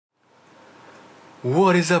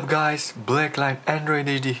What is up guys, Blackline Android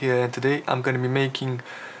HD here, and today I'm gonna be making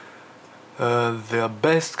the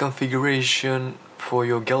best configuration for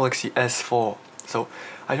your Galaxy S4. So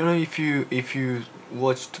I don't know if you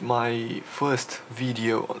watched my first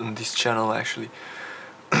video on this channel actually.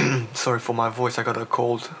 Sorry for my voice, I got a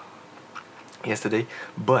cold yesterday,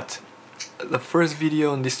 but the first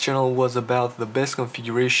video on this channel was about the best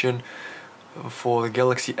configuration for the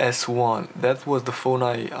Galaxy S1. That was the phone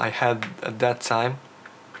I had at that time.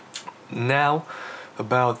 Now,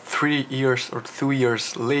 about 3 years or 2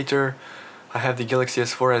 years later, I have the Galaxy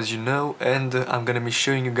S4, as you know, and I'm gonna be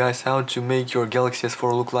showing you guys how to make your Galaxy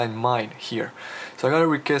S4 look like mine here. So I got a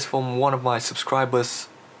request from one of my subscribers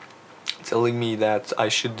telling me that I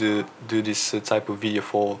should do this type of video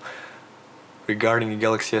for regarding the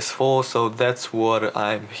Galaxy S4, so that's what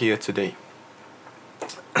I'm here today.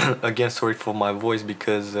 Again, sorry for my voice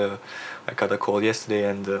because I got a cold yesterday,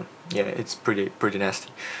 and yeah, it's pretty nasty.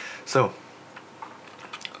 So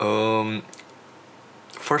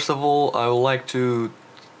first of all, I would like to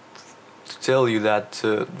tell you that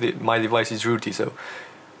my device is rooty, so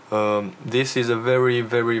this is a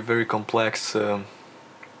very complex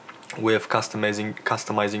way of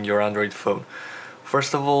customizing your Android phone.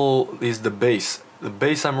 First of all is the base. The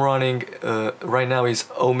base I'm running right now is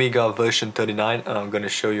Omega version 39, and I'm gonna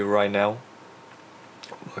show you right now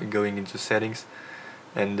by going into settings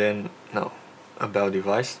and then about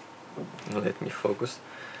device. Let me focus.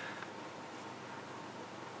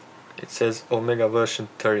 It says Omega version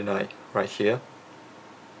 39 right here,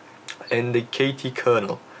 and the KT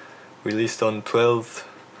kernel released on 12th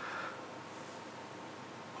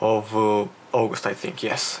of August, I think.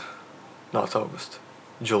 Yes, not August,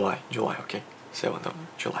 July, okay, 7th of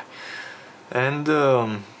July. And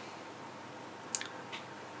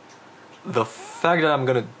the fact that I'm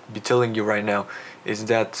gonna be telling you right now is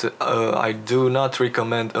that I do not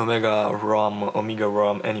recommend Omega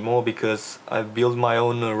ROM anymore, because I've built my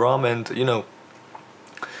own ROM, and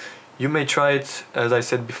you may try it. As I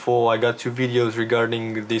said before, I got 2 videos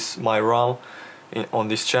regarding my ROM on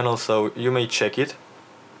this channel, so you may check it.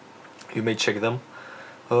 You may check them.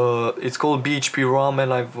 It's called BHP ROM,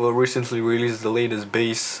 and I've recently released the latest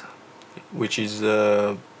base, which is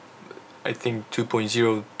I think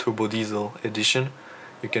 2.0 Turbo Diesel edition.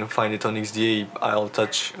 You can find it on XDA. I'll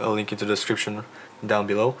touch a link into the description down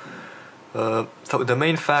below. So the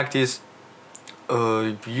main fact is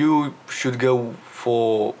you should go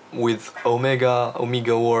with Omega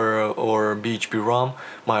or BHP ROM,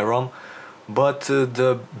 my ROM, but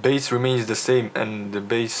the base remains the same, and the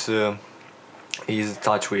base is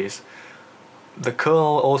TouchWiz. The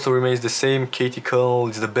kernel also remains the same. KT kernel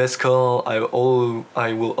is the best kernel. I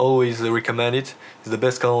will always recommend it. It's the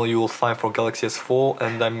best kernel you will find for Galaxy S4,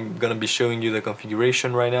 and I'm gonna be showing you the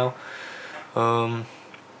configuration right now.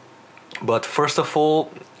 But first of all,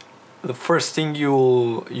 the first thing you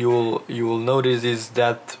will notice is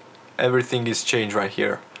that everything is changed right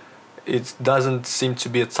here. It doesn't seem to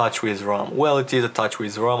be a TouchWiz ROM. Well, it is a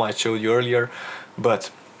TouchWiz ROM, I showed you earlier, but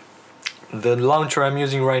the launcher I'm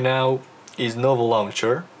using right now is Nova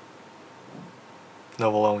Launcher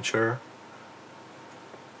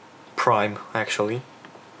Prime, actually,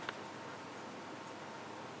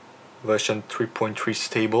 version 3.3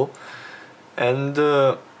 stable. And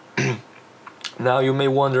now you may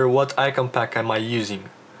wonder, what icon pack am I using?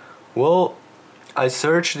 Well, I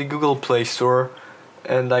searched the Google Play Store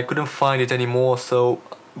and I couldn't find it anymore,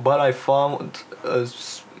 but I found a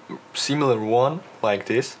similar one like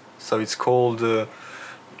this. So it's called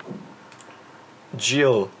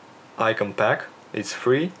GL icon pack. It's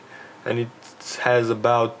free, and it has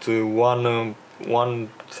about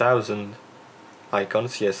 1,000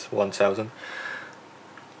 icons. Yes, 1,000.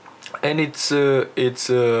 And it's I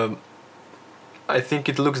think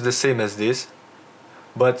it looks the same as this,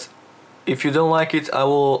 but if you don't like it, I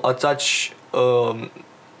will attach a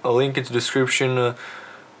link in the description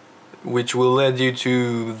which will lead you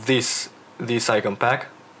to this icon pack,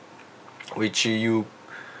 which you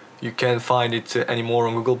can't find it anymore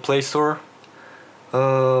on Google Play Store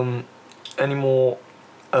anymore.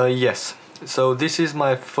 Yes, so this is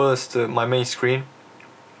my my main screen.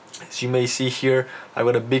 As you may see here, I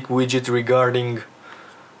got a big widget regarding.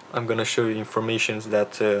 I'm gonna show you information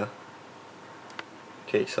that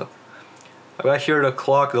okay, so I got here the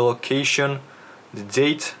clock, the location, the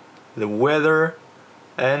date, the weather,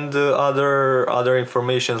 and other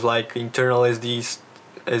informations like internal SD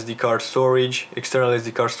card storage, external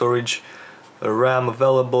SD card storage, RAM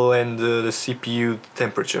available, and the CPU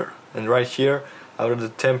temperature. And right here I have the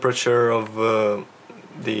temperature of the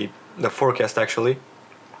forecast actually,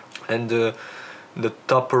 and In the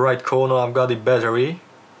top right corner I've got the battery,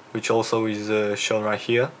 which also is shown right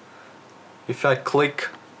here. If I click,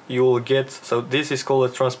 you will get, so this is called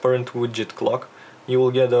a transparent widget clock. You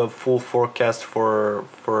will get a full forecast for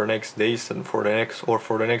next days and for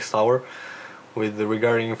the next hour with the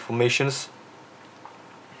regarding informations.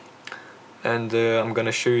 And I'm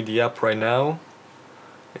gonna show you the app right now.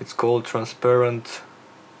 It's called transparent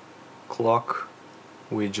clock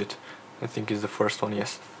widget. I think is the first one.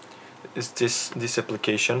 Yes, it's this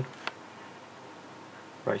application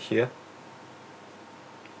right here.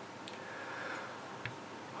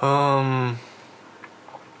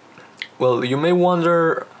 Well, you may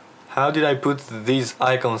wonder, how did I put these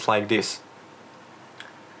icons like this?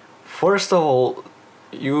 First of all,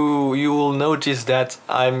 you will notice that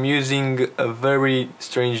I'm using a very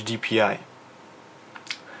strange DPI.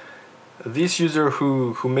 This user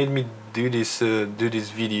who made me do this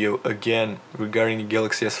video again regarding the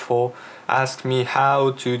Galaxy S4 asked me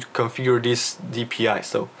how to configure this DPI.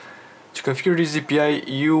 So to configure this DPI,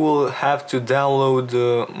 you will have to download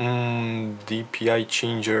Dpi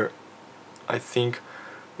Changer. I think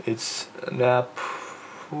it's an app.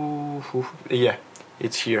 Yeah,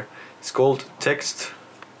 it's here. It's called Text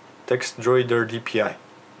Droider DPI.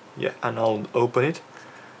 Yeah, and I'll open it.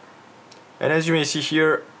 And as you may see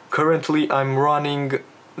here, currently I'm running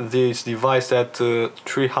this device at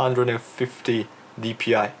 350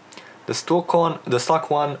 DPI. The stock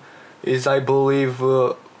one is, I believe,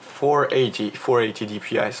 480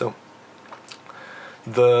 DPI. So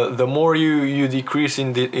the more you decrease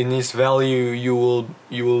in this value, you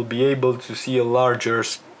will be able to see a larger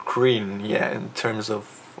screen. Yeah, in terms of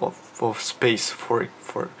space, for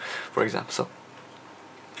example. So,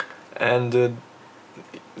 and in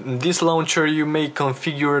this launcher you may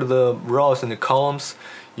configure the rows and the columns.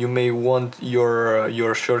 You may want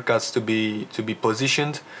your shortcuts to be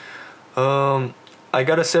positioned. I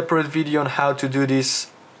got a separate video on how to do this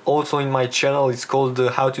also in my channel. It's called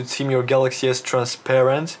how to theme your Galaxy S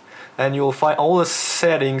transparent, and you'll find all the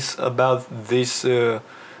settings about this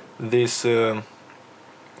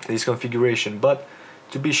configuration. But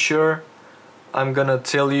to be sure, I'm gonna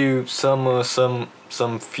tell you some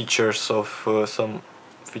features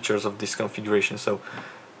of this configuration. So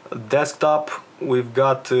desktop, we've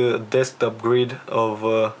got a desktop grid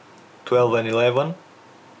of 12 and 11,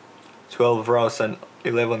 12 rows and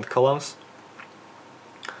 11 columns.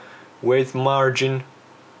 Weight margin,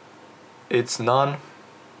 it's none.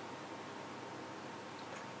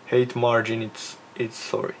 Height margin,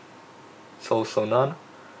 it's also none.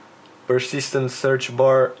 Persistent search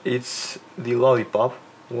bar, it's the lollipop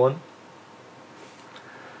one.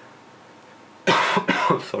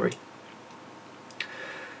 Sorry.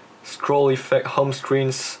 Scroll effect, home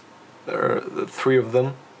screens, there are 3 of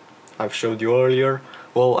them. I've showed you earlier.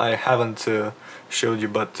 Well, I haven't showed you,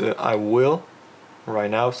 but I will right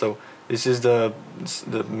now. So this is the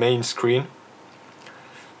main screen.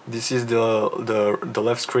 This is the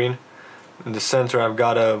left screen. In the center I've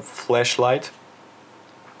got a flashlight.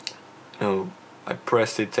 I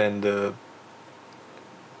pressed it and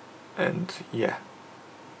yeah,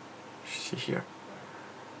 see here.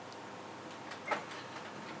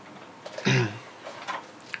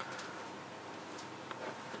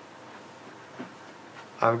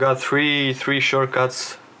 I've got three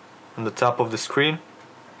shortcuts on the top of the screen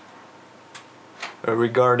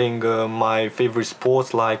regarding my favorite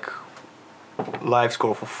sports, like live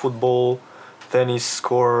score for football, tennis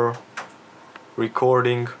score,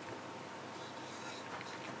 recording.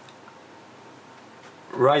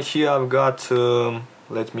 Right here I've got,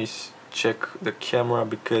 let me check the camera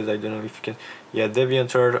because I don't know if you can. Yeah,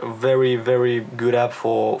 DeviantArt, very good app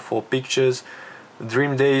for pictures.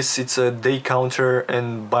 Dream Days, it's a day counter,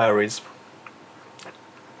 and Biorhythm.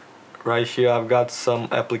 Right here I've got some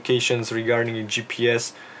applications regarding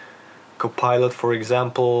GPS, Copilot for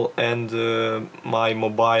example, and my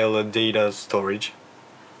mobile data storage.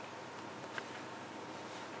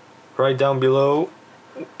 Right down below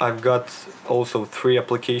I've got also 3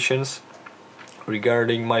 applications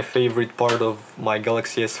regarding my favorite part of my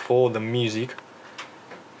Galaxy S4, the music.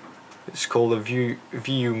 It's called a VU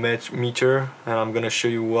meter, and I'm gonna show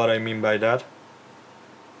you what I mean by that.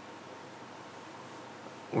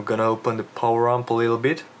 We're gonna open the power amp a little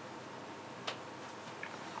bit.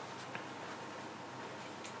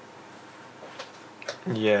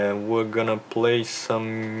 Yeah, we're gonna play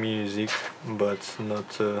some music, but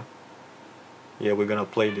not yeah, we're gonna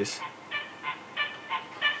play this.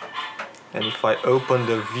 And if I open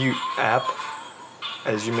the View app,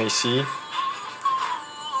 as you may see,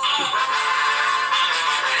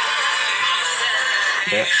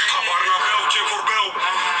 yeah.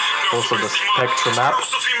 Also the spectrum map.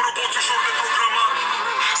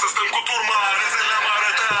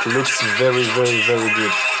 It looks very good.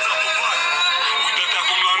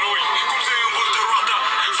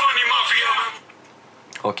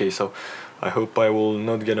 Okay, so I hope I will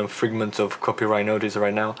not get a fragment of copyright notice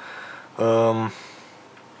right now. The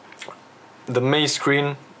main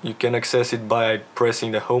screen, you can access it by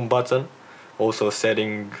pressing the home button, also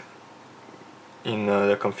setting in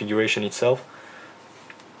the configuration itself.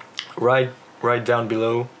 Right down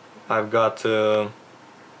below I've got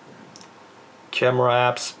camera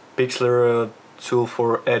apps, Pixlr tool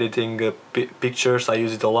for editing pictures. I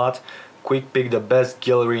use it a lot. Quick Pick, the best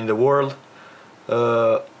gallery in the world.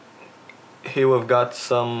 Here we've got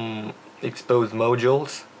some exposed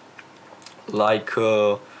modules like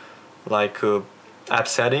app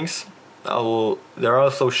settings. They're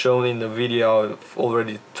also shown in the video. I've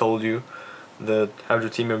already told you that how to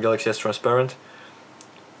trim your Galaxy S transparent.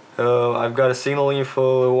 I've got a signal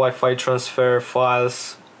info, Wi-Fi transfer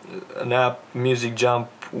files, an app, music jump,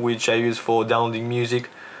 which I use for downloading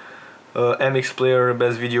music, MX player,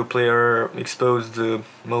 best video player, exposed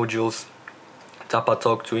modules, Tapa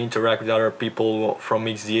Talk to interact with other people from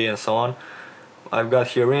XDA and so on. I've got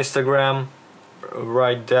here Instagram,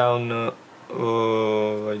 right down, I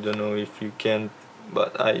don't know if you can,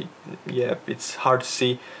 but yeah, it's hard to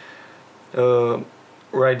see.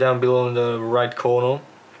 Right down below in the right corner,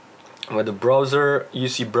 with the browser,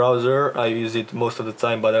 UC browser, I use it most of the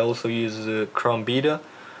time, but I also use Chrome Beta.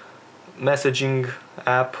 Messaging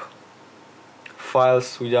app,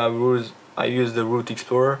 files without rules, I use the Root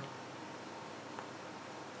Explorer.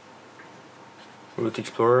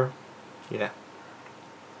 Yeah.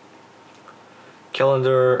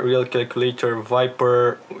 Calendar, Real Calculator,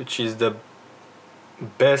 Viper, which is the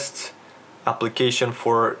best application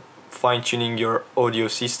for fine-tuning your audio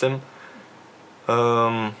system.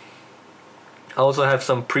 I also have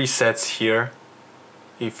some presets here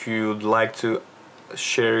if you'd like to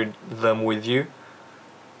share them with you.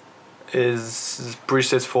 Is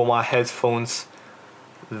presets for my headphones,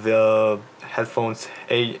 the headphones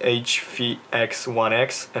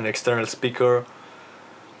HVX1X, an external speaker.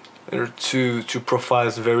 There are two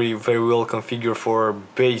profiles very well configured for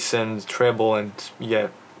bass and treble, and yeah,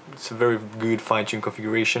 it's a very good fine-tuned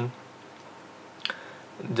configuration.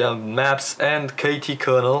 The maps and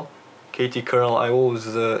Kernel. Kernel, I always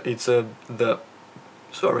it's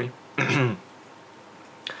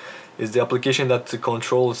is the application that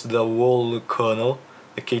controls the whole kernel,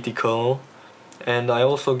 the Kernel. And I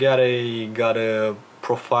also got a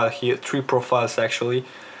profile here, 3 profiles actually.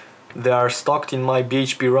 They are stocked in my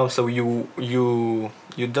BHP ROM, so you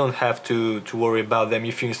don't have to worry about them.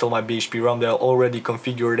 If you install my BHP ROM, they are already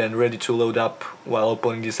configured and ready to load up while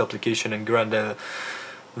opening this application and grant the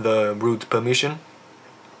root permission.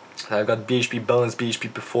 I've got BHP Balance,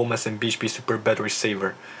 BHP Performance, and BHP Super Battery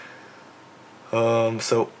Saver.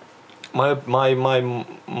 So my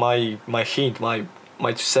hint, my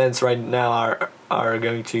 2 cents right now are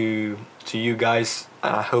going to you guys.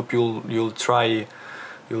 I hope you'll try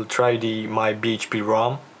my BHP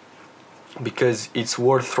ROM, because it's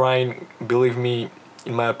worth trying. Believe me,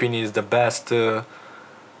 in my opinion, is the best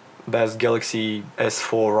Galaxy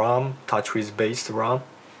S4 ROM, TouchWiz based ROM.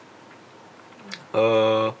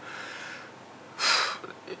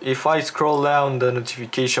 If I scroll down the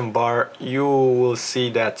notification bar, you will see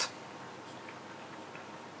that.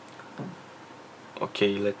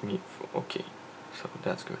 Okay, okay, so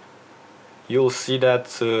that's good. You'll see that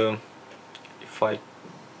if I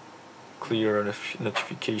clear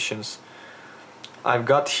notifications, I've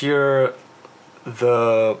got here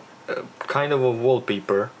the kind of a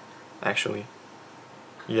wallpaper, actually.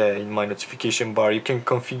 Yeah, in my notification bar, you can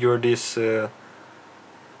configure this.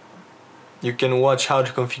 You can watch how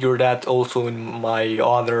to configure that also in my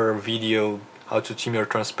other video, how to trim your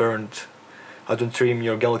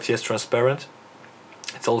Galaxy S transparent.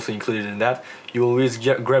 It's also included in that. You will use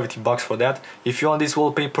Gravity Box for that. If you want this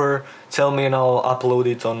wallpaper, tell me and I'll upload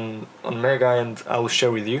it on Mega and I will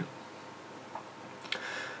share with you.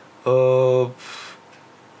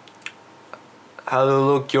 How to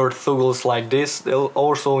look your toggles like this, they'll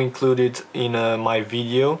also include it in my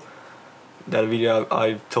video. That video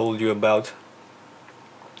I told you about.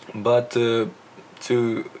 But to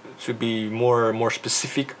be more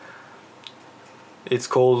specific, it's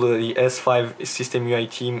called the S5 System UI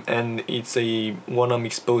Team, and it's a 1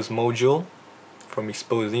 exposed module from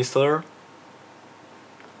exposed installer.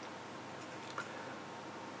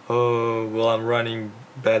 Well, I'm running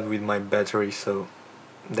bad with my battery, so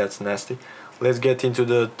that's nasty. Let's get into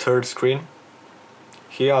the third screen.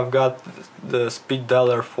 Here I've got the speed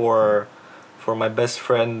dialer for for my best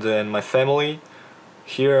friend and my family.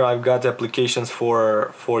 Here I've got applications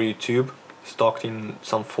for YouTube stocked in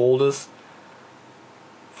some folders,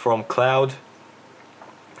 from cloud,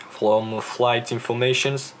 from flight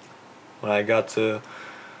informations when I got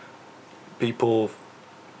people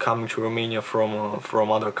coming to Romania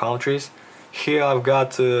from other countries. Here I've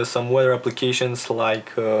got some weather applications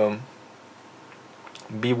like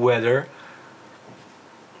B-Weather.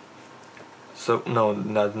 So no,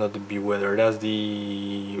 not the B-Weather, that's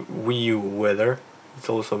the Wii U Weather. It's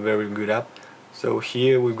also a very good app. So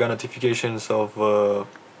here we've got notifications of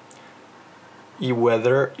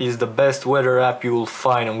eWeather. Is the best weather app you will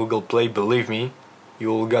find on Google Play, believe me.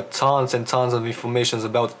 You'll get tons and tons of information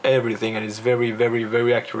about everything, and it's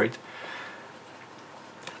very accurate.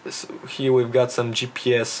 So here we've got some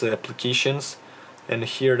GPS applications, and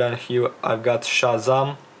here I've got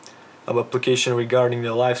Shazam, an application regarding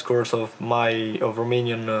the live scores of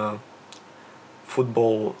Romanian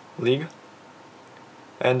football league,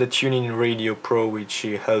 and the Tuning Radio Pro, which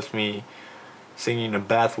helps me sing in a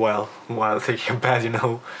bath while taking a bath, you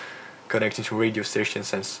know, connecting to radio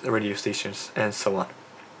stations and so on.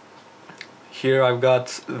 Here I've got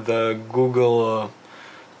the Google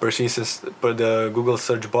the Google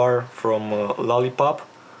search bar from Lollipop,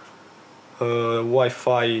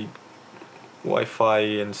 Wi-Fi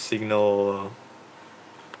and signal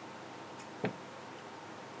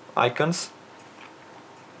icons.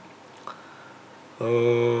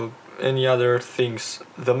 Any other things?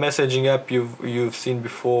 The messaging app you've seen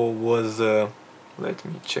before was let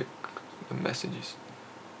me check the messages.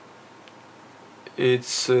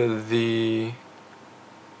 It's the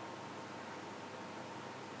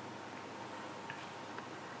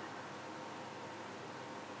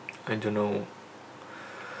I don't know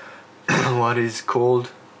what it's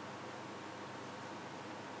called.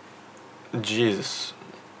 Jesus,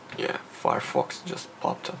 yeah, Firefox just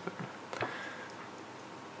popped up.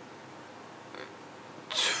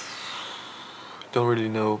 Don't really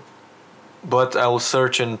know, but I will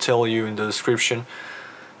search and tell you in the description.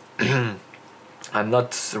 I'm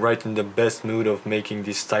not right in the best mood of making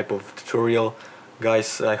this type of tutorial,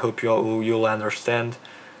 guys. I hope you'll understand.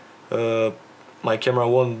 My camera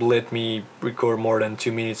won't let me record more than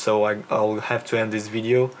 2 minutes, so I'll have to end this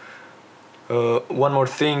video. One more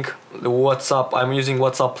thing, the WhatsApp. I'm using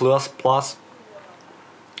WhatsApp Plus,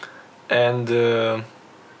 and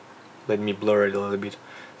let me blur it a little bit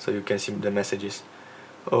so you can see the messages.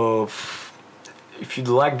 If you'd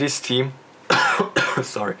like this theme,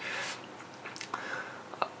 sorry,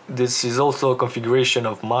 this is also a configuration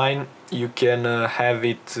of mine. You can have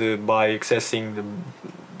it by accessing the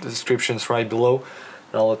descriptions right below,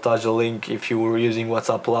 and I'll attach a link. If you were using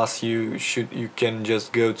WhatsApp Plus, you can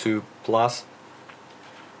just go to Plus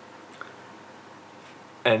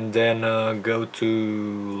and then go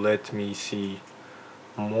to, let me see,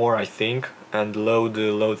 more, I think, and load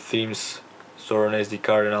themes, store an SD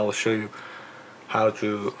card, and I'll show you how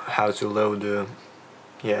to load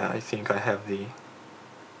yeah, I think I have the,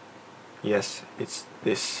 yes, it's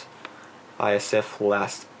this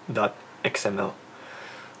isflast.xml.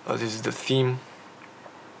 This is the theme.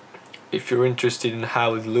 If you're interested in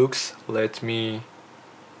how it looks, let me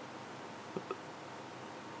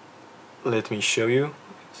show you.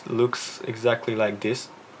 It looks exactly like this.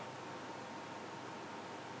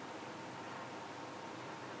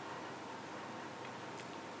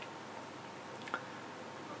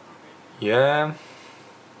 Yeah,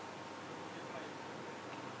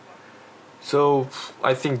 so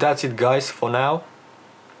I think that's it, guys, for now.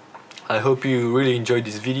 I hope you really enjoyed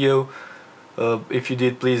this video. If you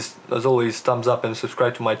did, please, as always, thumbs up and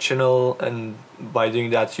subscribe to my channel, and by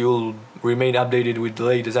doing that you'll remain updated with the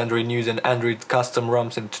latest Android news and Android custom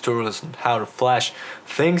ROMs and tutorials on how to flash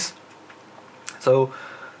things. So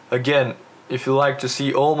again, if you like to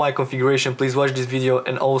see all my configuration, please watch this video,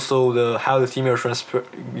 and also how to theme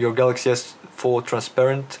your Galaxy S4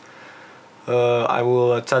 transparent. I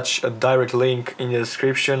will attach a direct link in the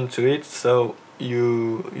description to it, so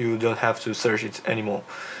you don't have to search it anymore.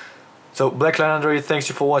 So Blackline Android, thanks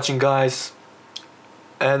you for watching, guys,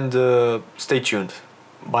 and stay tuned.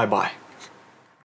 Bye bye.